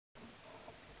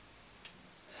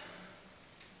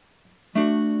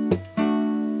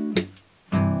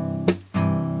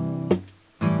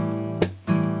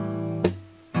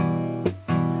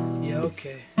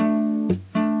Okay.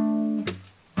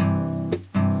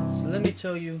 So let me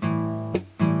tell you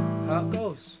how it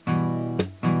goes.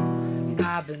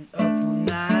 I've been up all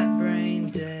night, brain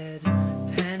dead,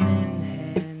 pen in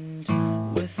hand,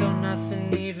 with or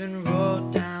nothing, even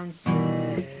wrote down,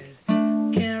 said,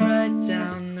 can't write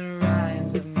down the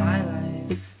rhymes of my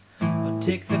life. I'll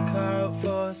take the car out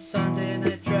for a Sunday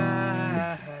night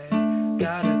drive.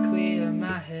 Gotta clear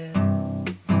my head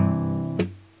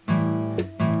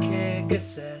and kick a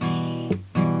sesh.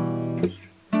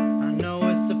 I know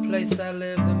it's the place I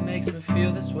live that makes me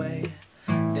feel this way.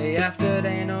 Day after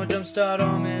day, no jump start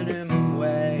or minimum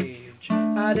wage.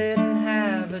 I didn't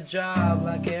have a job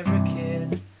like every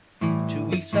kid. 2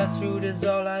 weeks fast food is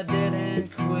all I did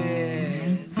and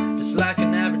quit. Just like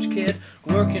an average kid,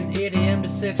 working 8 a.m. to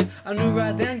 6. I knew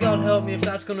right then, God help me, if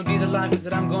that's gonna be the life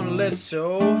that I'm gonna live.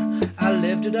 So I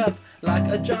lived it up like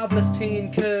a jobless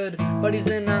teen could. Buddies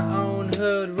in our own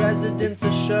hood, residents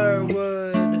of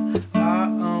Sherwood, our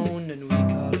own, and we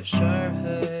call it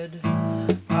sherHOOD,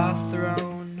 our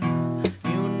throne.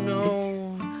 You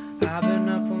know, I've been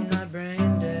up all night,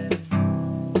 brain dead,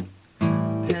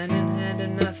 pen in hand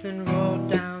and nothing wrote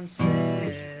down,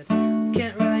 said,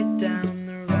 can't write down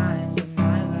the rhymes of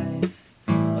my life.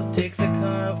 I'll take the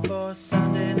car out for a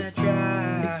Sunday night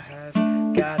drive.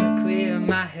 Gotta clear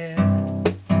my head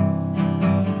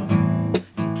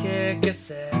and kick a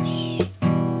sesh.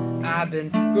 I've been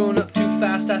growing up too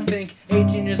fast, I think.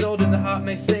 18 years old and the heart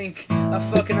may sink. A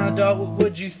fucking adult, what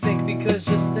would you think? Because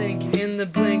just think, in the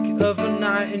blink of a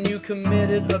night and you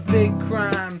committed a big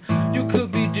crime. You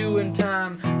could be doing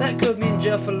time, that could mean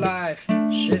jail for life.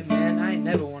 Shit man, I ain't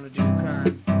never wanna do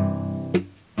crime.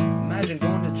 Imagine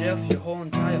going to jail for your whole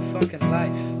entire fucking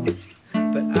life.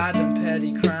 But I done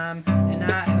petty crime and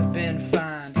I have been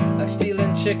fined, like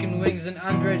stealing chicken wings and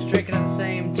underage drinking at the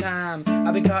same time.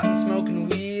 I've been caught in smoking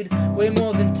weed way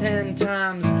more than 10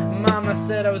 times. Mama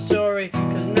said I was sorry,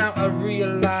 cause now I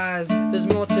realize there's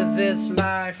more to this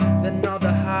life than all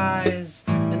the highs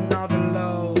and all the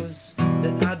lows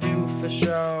that I do for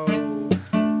show.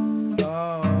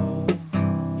 Oh,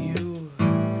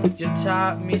 you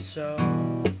taught me so.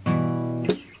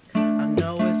 I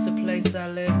know it's the place I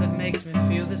live that makes me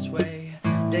feel this way.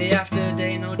 Day after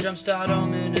day, no jump start or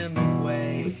minimum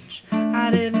wage.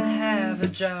 I didn't have a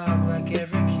job like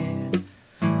every kid.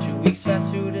 2 weeks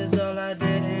fast food is all I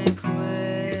did and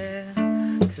quit.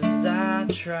 Cause I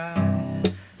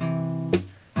tried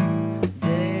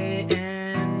day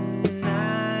and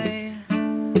night.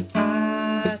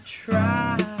 I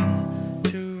tried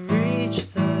to reach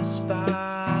the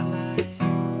spotlight,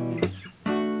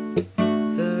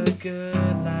 the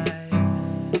good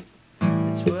life.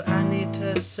 It's what I need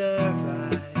to serve.